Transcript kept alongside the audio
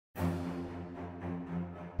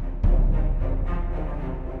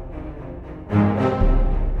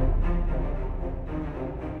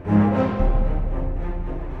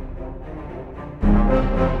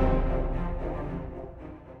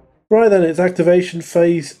Right then, it's activation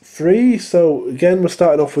phase 3. So again, we're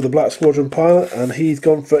starting off with the Black Squadron pilot, and he's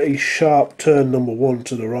gone for a sharp turn number 1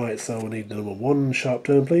 to the right. So we need number 1 sharp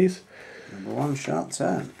turn, please. Number 1 sharp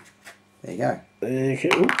turn. There you go.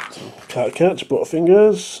 Okay. Oops. Can't catch,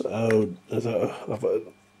 butterfingers. Oh, is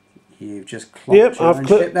that You've just clocked your own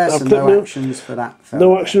ship there, so no actions for that.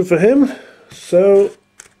 No action for him. So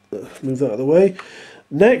move that out of the way.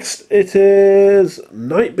 Next, it is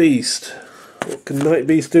Night Beast. What can Night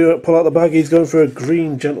Beast do? Pull out the bag. He's going for a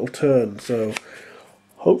green gentle turn. So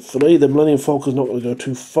hopefully the Millennium Falcon's not going to go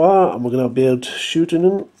too far, and we're going to be able to shoot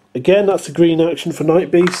him. Again, that's a green action for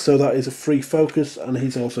Night Beast, so that is a free focus, and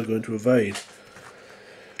he's also going to evade.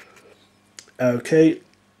 Okay,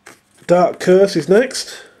 Dark Curse is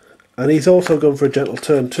next, and he's also going for a gentle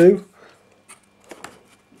turn too.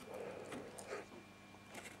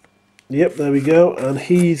 Yep, there we go, and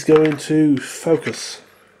he's going to focus.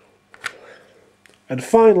 And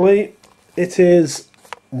finally, it is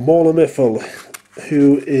Mauler Miffle,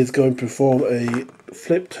 who is going to perform a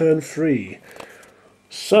flip turn 3.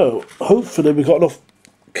 So, hopefully we've got enough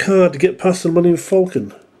card to get past the Millennium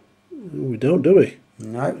Falcon. We don't, do we?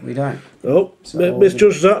 No, we don't. Oh, so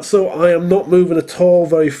misjudged that, so I am not moving at all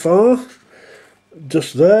very far.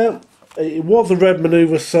 Just there. It was a red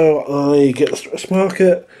manoeuvre, so I get the stress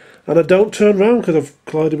marker, and I don't turn around because I've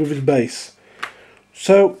collided with his base.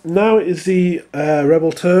 So now it is the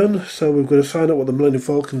Rebel turn, so we've got to find out what the Millennium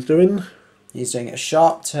Falcon's doing. He's doing a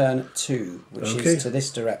sharp turn 2, which is to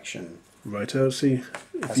this direction. Right, I'll see.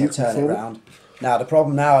 As I turn it around. Now the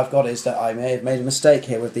problem now I've got is that I may have made a mistake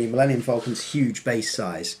here with the Millennium Falcon's huge base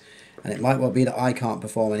size, and it might well be that I can't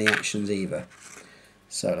perform any actions either.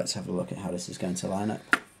 So let's have a look at how this is going to line up.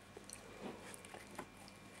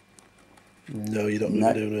 No, you don't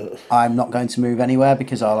need to do that. I'm not going to move anywhere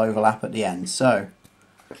because I'll overlap at the end. So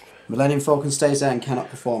Millennium Falcon stays there and cannot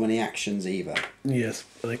perform any actions either. Yes,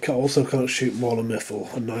 and I also can't shoot Mauler Miffle,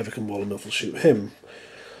 and neither can Mauler Miffle shoot him.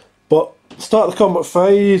 But start the combat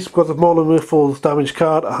phase. Because of Mauler Miffle's damage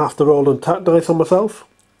card, I have to roll an attack dice on myself.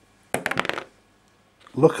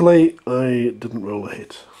 Luckily, I didn't roll a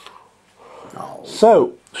hit. Oh.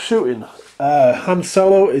 So, shooting. Han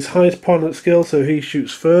Solo is highest pilot skill, so he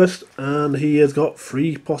shoots first, and he has got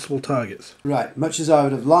 3 possible targets. Right, much as I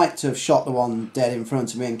would have liked to have shot the one dead in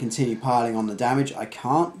front of me and continue piling on the damage, I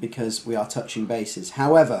can't because we are touching bases.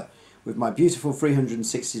 However, with my beautiful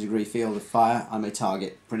 360-degree field of fire, I may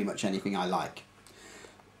target pretty much anything I like.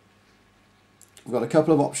 We've got a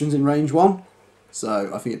couple of options in range 1, so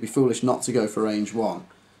I think it'd be foolish not to go for range 1.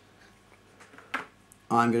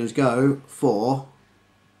 I'm going to go for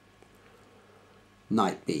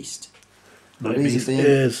Night Beast. Night Beast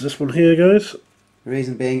is this one here, guys. The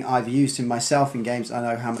reason being, I've used him myself in games. I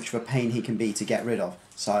know how much of a pain he can be to get rid of,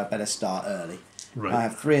 so I better start early. Right. I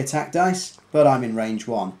have 3 attack dice, but I'm in range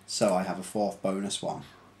 1, so I have a 4th bonus one.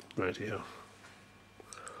 Right here.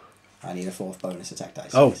 I need a 4th bonus attack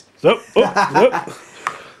dice. Oh, so,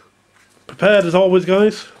 prepared as always,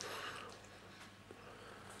 guys.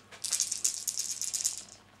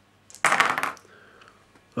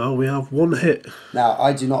 Oh, we have 1 hit. Now,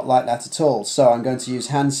 I do not like that at all, so I'm going to use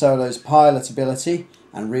Han Solo's pilot ability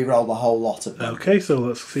and re-roll the whole lot of them. Okay, so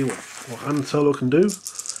let's see what Han Solo can do.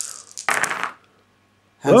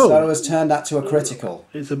 Han Solo has turned that to a critical.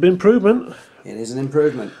 It's an improvement. It is an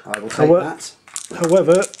improvement. I will take that.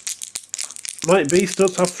 However, Night Beast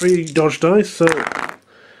does have 3 dodge dice, so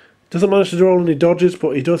doesn't manage to roll any dodges,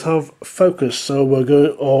 but he does have focus, so we're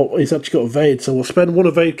going. Or he's actually got evade, so we'll spend 1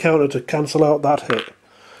 evade counter to cancel out that hit.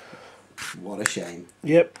 What a shame.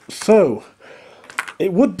 Yep. So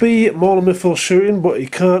it would be Mauler Miffle shooting, but he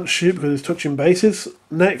can't shoot because he's touching bases.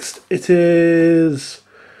 Next, it is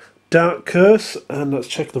Dark Curse, and let's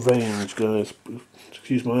check the range, guys.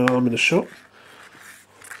 Excuse my arm in a shot.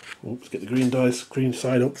 Oops, get the green dice, green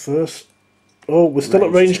side up first. Oh, we're still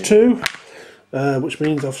at range 2, which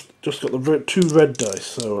means I've just got the 2 red dice.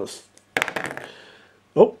 So that's.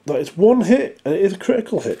 Oh, that is 1 hit, and it is a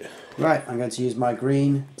critical hit. Right, I'm going to use my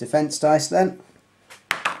green defense dice then.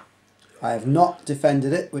 I have not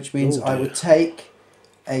defended it, which means I would take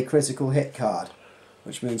a critical hit card,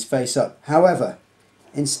 which means face up. However,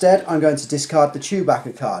 instead I'm going to discard the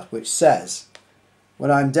Chewbacca card, which says, when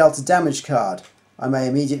I'm dealt a damage card, I may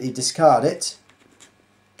immediately discard it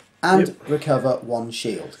and recover 1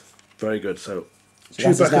 shield. Very good. So that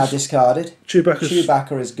is now discarded.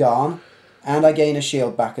 Chewbacca is gone, and I gain a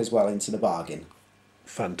shield back as well into the bargain.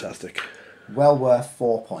 Fantastic. Well worth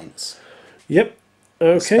 4 points. Yep.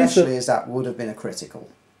 Okay. Especially as that would have been a critical.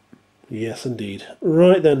 Yes, indeed.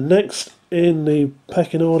 Right then, next in the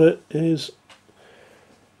pecking order is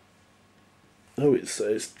Oh,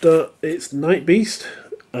 it's Night Beast,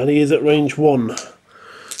 and he is at range 1.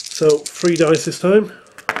 So 3 dice this time.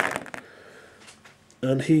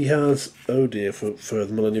 And he has, oh dear, for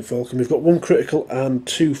the Millennium Falcon, we've got 1 critical and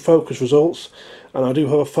 2 focus results. And I do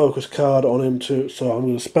have a focus card on him too, so I'm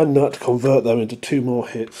going to spend that to convert them into 2 more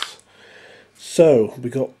hits. So, we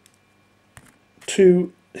got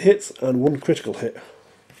 2 hits and 1 critical hit.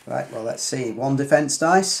 Right, well let's see. 1 defense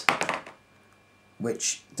dice,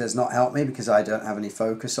 which does not help me because I don't have any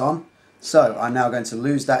focus on. So I'm now going to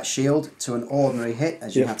lose that shield to an ordinary hit,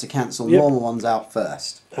 as you have to cancel normal ones out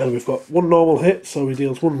first. And we've got 1 normal hit, so he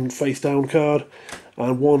deals 1 face down card,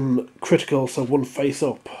 and 1 critical, so 1 face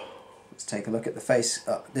up. Let's take a look at the face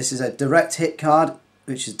up. This is a direct hit card,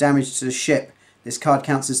 which is damage to the ship. This card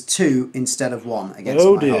counts as 2 instead of 1 against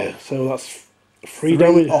my hull. So that's 3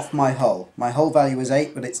 damage off my hull. My hull value was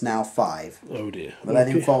 8, but it's now 5. Oh dear.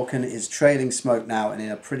 Millennium Falcon is trailing smoke now, and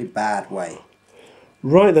in a pretty bad way.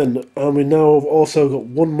 Right then, and we now have also got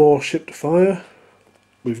 1 more ship to fire.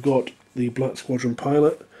 We've got the Black Squadron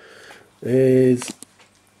pilot. He's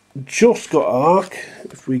just got arc.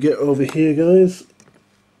 If we get over here, guys.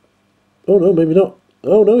 Oh no, maybe not.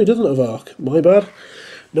 Oh no, he doesn't have arc. My bad.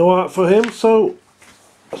 No arc for him, so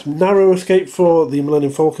a narrow escape for the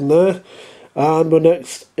Millennium Falcon there. And we're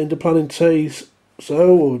next into planning phase,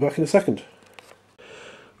 so we'll be back in a second.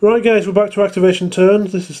 Right guys, we're back to activation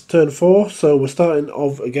turns. This is turn 4, so we're starting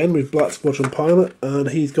off again with Black Squadron pilot, and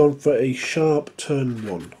he's gone for a sharp turn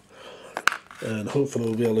 1. And hopefully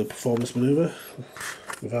we'll be able to perform this manoeuvre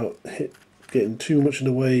without getting too much in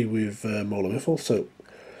the way with Molar Miffle. So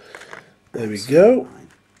there we go.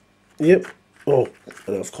 Yep. Oh,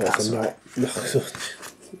 and of course I'm not.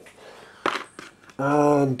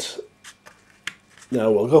 And now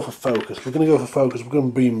we'll go for focus. We're going to go for focus. We're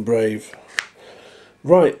going to beam brave.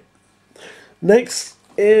 Right, next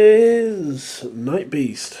is Night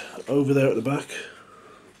Beast over there at the back.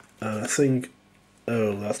 And I think,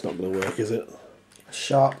 oh, that's not going to work, is it?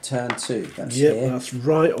 Sharp turn 2. That's yep, here. that's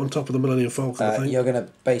right on top of the Millennium Falcon. I think you're going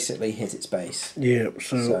to basically hit its base. Yep.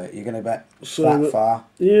 So you're going to bet that far.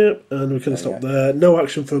 Yep, and we can stop there. No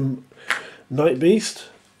action from Night Beast.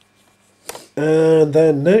 And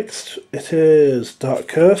then next it is Dark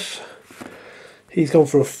Curse. He's gone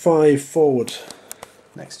for a 5 forward.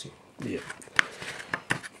 Next to you. Yep.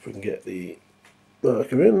 If we can get the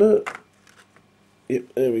marker in there. Yep,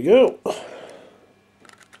 there we go.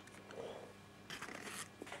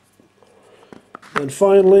 And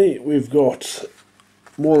finally, we've got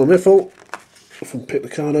Molar Miffle from Pick the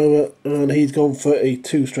Card Over, and he's gone for a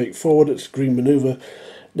 2 straight forward. It's a green manoeuvre.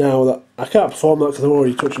 Now, that I can't perform that because I'm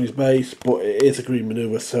already touching his base, but it is a green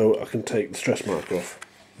manoeuvre, so I can take the stress marker off.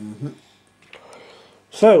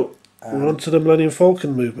 So, we're on to the Millennium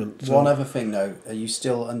Falcon movement. So. One other thing though, are you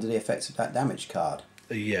still under the effects of that damage card?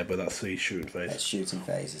 Yeah, but that's the shooting phase. That's shooting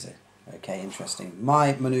phase, is it? Okay, interesting.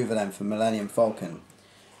 My manoeuvre then for Millennium Falcon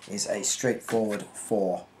is a straightforward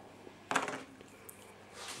 4.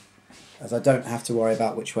 As I don't have to worry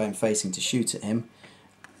about which way I'm facing to shoot at him.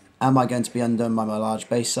 Am I going to be undone by my large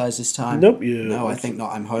base size this time? Nope. No, I think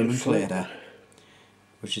not. I'm home and clear there.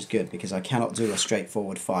 Which is good, because I cannot do a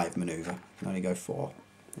straightforward 5 manoeuvre. I can only go 4.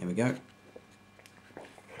 Here we go.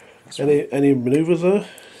 Any manoeuvres there?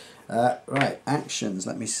 Right, actions,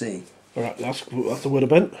 let me see. Alright, that's the word of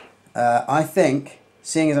bent. I think,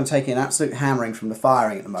 seeing as I'm taking an absolute hammering from the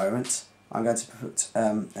firing at the moment, I'm going to put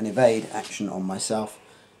an evade action on myself,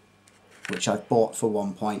 which I've bought for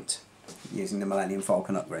 1 point using the Millennium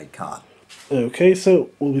Falcon upgrade card. Okay, so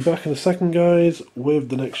we'll be back in a second, guys, with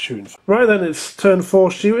the next shooting. Right then, it's turn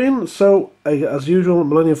 4 shooting. So, as usual,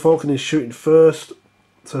 Millennium Falcon is shooting first.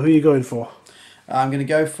 So who are you going for? I'm going to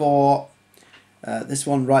go for this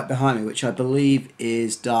one right behind me, which I believe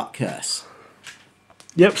is Dark Curse.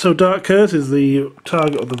 Yep, so Dark Curse is the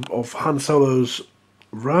target of Han Solo's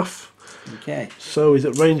Wrath. Okay. So he's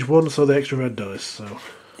at range 1, so the extra red dice. So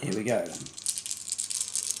here we go.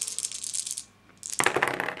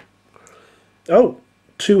 Oh,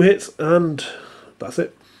 2 hits and that's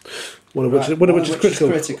it. One of which is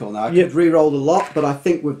critical. Now I could re-roll a lot, but I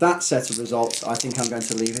think with that set of results, I think I'm going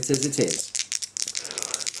to leave it as it is.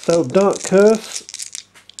 So Dark Curse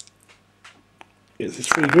is his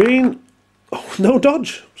 3 green. Oh, no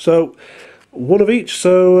dodge. So 1 of each.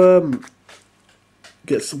 So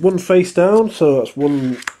gets 1 face down. So that's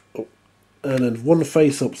 1, and then 1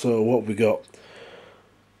 face up. So what have we got?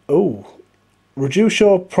 Oh, reduce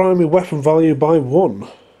your primary weapon value by 1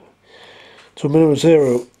 to a minimum of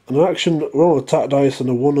 0. An action, roll an attack dice and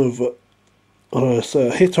a 1 of on a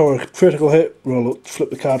hit or a critical hit, flip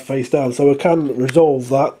the card face down. So we can resolve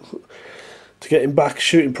that to get him back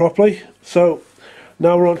shooting properly. So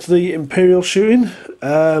Now we're on to the Imperial shooting.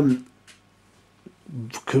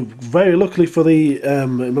 Very luckily for the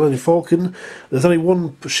Millennium Falcon, there's only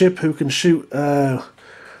one ship who can shoot the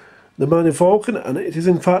Millennium Falcon, and it is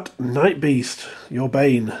in fact Night Beast, your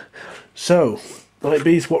bane. So, Night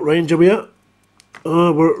Beast, what range are we at?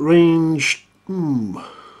 We're at range...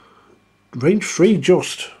 range 3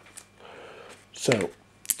 just. So,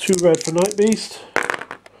 2 red for Night Beast.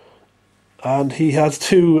 And he has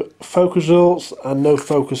 2 focus results and no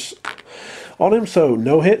focus on him, so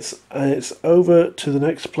no hits, and it's over to the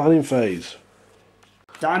next planning phase.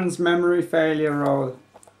 Dan's memory failure roll.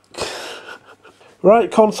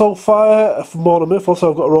 Right, console fire for Mortal Mythos, so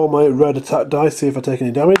I've got to roll my red attack dice, see if I take any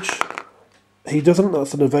damage. He doesn't,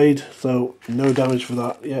 that's an evade, so no damage for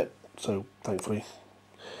that yet, so thankfully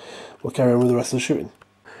we'll carry on with the rest of the shooting.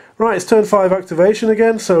 Right, it's turn 5 activation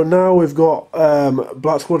again, so now we've got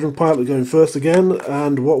Black Squadron Pilot going first again,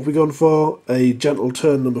 and what have we gone for? A gentle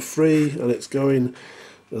turn number 3, and it's going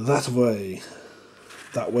that way.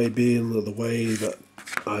 That way being the way that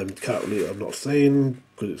I'm not saying,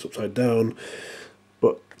 because it's upside down,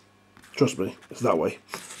 but trust me, it's that way.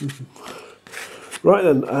 Right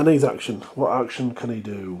then, and his action. What action can he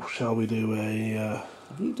do? Shall we do a...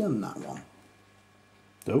 Have you done that one?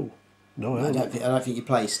 No. No, I don't think you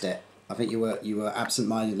placed it. I think you were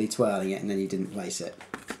absent-mindedly twirling it and then you didn't place it.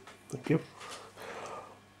 Thank you.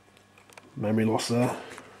 Memory loss there.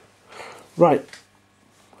 Right.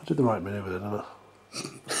 I did the right manoeuvre there, didn't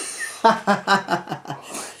I?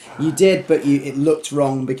 You did, but it looked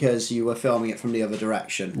wrong because you were filming it from the other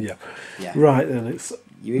direction. Yeah. Yeah. Right then, it's...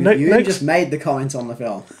 You just made the comment on the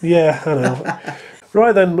film. Yeah, I know.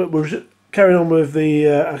 Right then, we're carrying on with the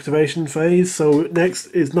activation phase. So next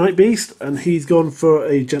is Night Beast, and he's gone for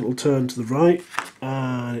a gentle turn to the right,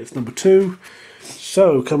 and it's number 2.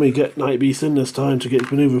 So can we get Night Beast in this time to get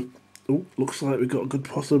his manoeuvre? Oh, looks like we've got a good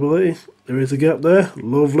possibility. There is a gap there.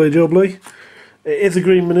 Lovely jubbly. It is a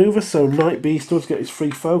green manoeuvre, so Night Beast does get his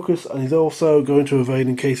free focus, and he's also going to evade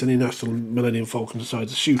in case any National Millennium Falcon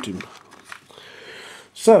decides to shoot him.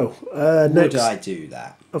 So, next... Would I do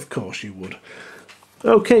that? Of course you would.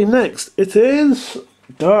 Okay, next it is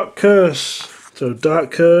Dark Curse. So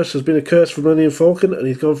Dark Curse has been a curse for Millennium Falcon, and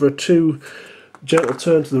he's gone for a 2 gentle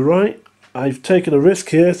turn to the right. I've taken a risk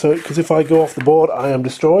here, because if I go off the board, I am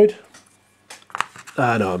destroyed.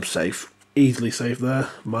 No, I'm safe. Easily safe there.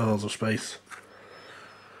 Miles of space.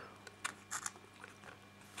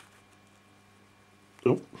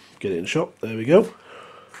 Oh, get it in shot. There we go.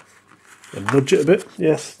 And nudge it a bit.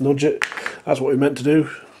 Yes, nudge it. That's what we meant to do.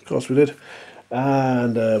 Of course we did.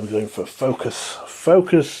 And we're going for focus.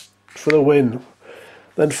 Focus for the win.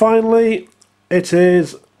 Then finally, it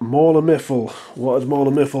is Mauler Miffle. What has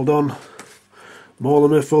Mauler Miffle done? Mauler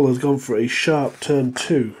Miffle has gone for a sharp turn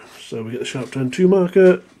 2. So we get the sharp turn 2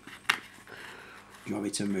 marker. Do you want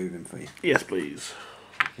me to move him for you? Yes, please.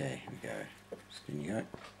 Okay, here we go. Can you go?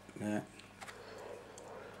 There.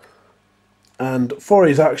 And for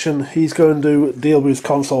his action, he's going to deal with his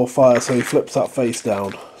console fire, so he flips that face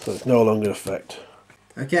down, so it's no longer in effect.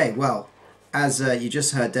 Okay, well, as you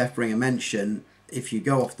just heard Deathbringer mention, if you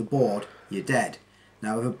go off the board, you're dead.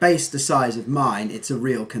 Now, with a base the size of mine, it's a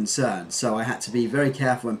real concern, so I had to be very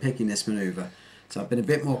careful when picking this manoeuvre. So I've been a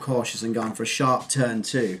bit more cautious and gone for a sharp turn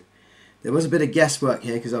 2. There was a bit of guesswork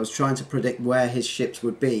here because I was trying to predict where his ships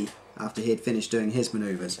would be after he had finished doing his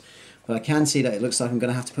manoeuvres. But I can see that it looks like I'm going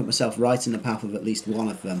to have to put myself right in the path of at least one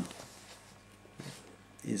of them.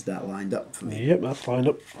 Is that lined up for me? Yep, that's lined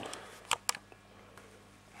up.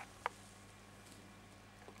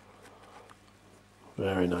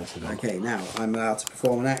 Very nicely done. Okay, now I'm allowed to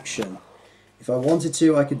perform an action. If I wanted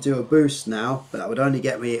to, I could do a boost now, but that would only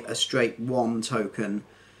get me a straight 1 token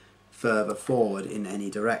further forward in any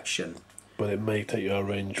direction. But it may take you out of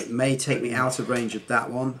range. It may take me out of range of that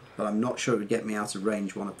one, but I'm not sure it would get me out of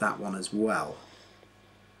range of that one as well.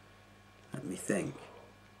 Let me think.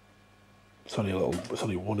 It's only it's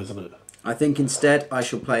only 1, isn't it? I think instead I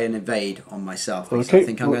shall play an evade on myself, because Okay. I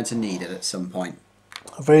think I'm going to need it at some point.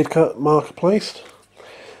 Evade marker placed.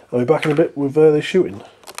 I'll be back in a bit with the shooting.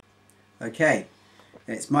 Okay,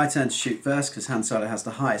 it's my turn to shoot first because Han Solo has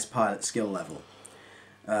the highest pilot skill level.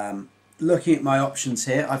 Looking at my options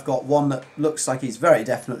here, I've got one that looks like he's very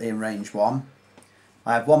definitely in range 1.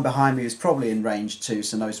 I have one behind me who's probably in range 2,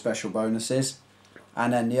 so no special bonuses.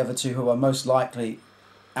 And then the other 2 who are most likely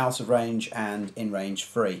out of range and in range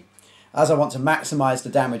 3. As I want to maximise the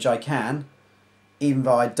damage I can, even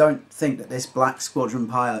though I don't think that this Black Squadron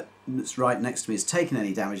pilot that's right next to me has taken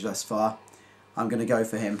any damage thus far, I'm going to go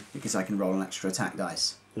for him because I can roll an extra attack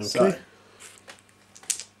dice. Okay.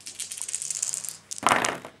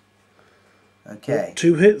 Okay.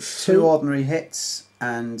 2 hits. Two ordinary hits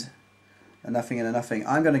and a nothing and a nothing.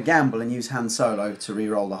 I'm going to gamble and use hand solo to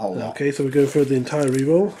re-roll the whole lot. Okay, so we go for the entire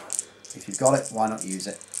reroll. If you've got it, why not use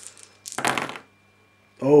it?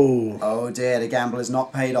 Oh. Oh dear, the gamble is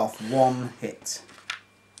not paid off. 1 hit.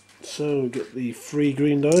 So we get the 3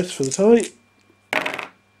 green dice for the tie.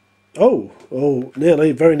 Oh,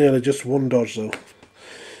 nearly, very nearly, just 1 dodge though.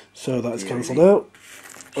 So that's cancelled out.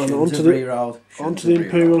 And onto the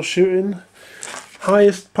Imperial shooting.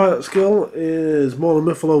 Highest pilot skill is Mauler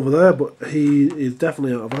Miffle over there, but he is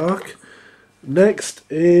definitely out of arc. Next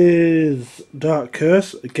is Dark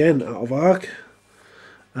Curse, again out of arc.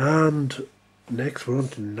 And next we're on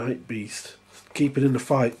to Night Beast. Keep it in the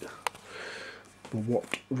fight. But what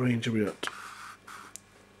range are we at?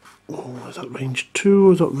 Oh, is that range 2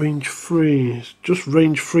 or is that range 3? It's just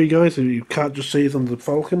range 3, guys. You can't just see it on the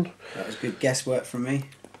Falcon. That was good guesswork from me.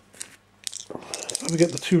 Let me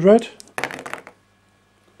get the 2 red.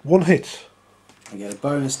 1 hit. I get a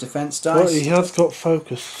bonus defense dice. Well, he has got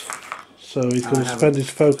focus. So he's going to spend his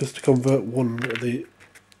focus to convert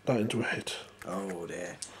that into a hit. Oh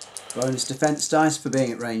dear. Bonus defense dice for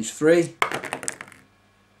being at range 3.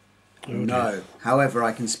 Oh no. dear. However,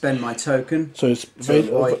 I can spend my token So it's to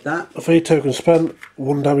avoid that. A fade token spent,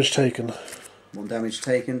 1 damage taken. 1 damage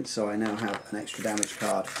taken, so I now have an extra damage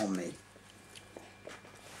card on me.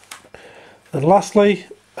 And lastly,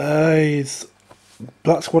 is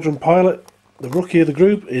Black Squadron pilot, the rookie of the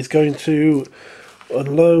group, is going to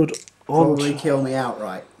unload on. Probably kill me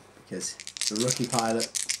outright because it's a rookie pilot.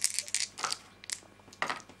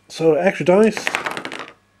 So extra dice.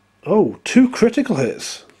 Oh, 2 critical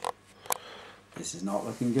hits. This is not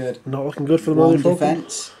looking good. Not looking good for the 1 Falcon.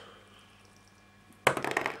 defense.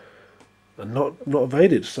 And not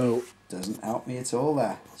evaded, so Doesn't help me at all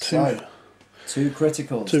there. 2 So, 2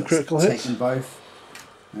 criticals. 2 critical hits. Take them both.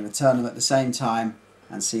 I'm going to turn them at the same time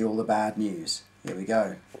and see all the bad news. Here we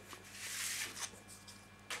go.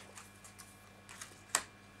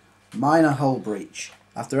 Minor hull breach.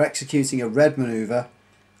 After executing a red manoeuvre,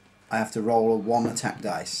 I have to roll a 1 attack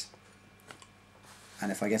dice.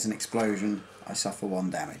 And if I get an explosion, I suffer 1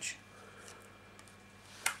 damage.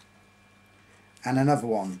 And another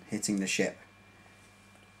one hitting the ship.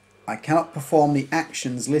 I cannot perform the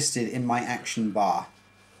actions listed in my action bar.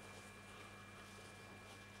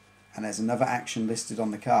 And there's another action listed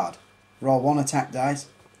on the card. Roll 1 attack dice,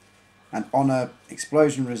 and on a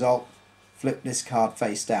explosion result, flip this card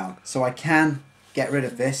face down. So I can get rid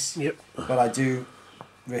of this, Yep. but I do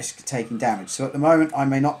risk taking damage. So at the moment I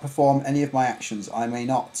may not perform any of my actions. I may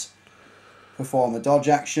not perform a dodge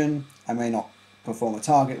action, I may not perform a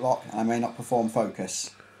target lock, and I may not perform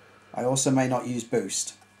focus. I also may not use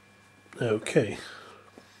boost. Okay.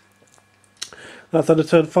 That's end of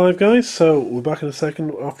turn 5, guys, so we're back in a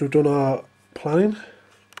second after we've done our planning.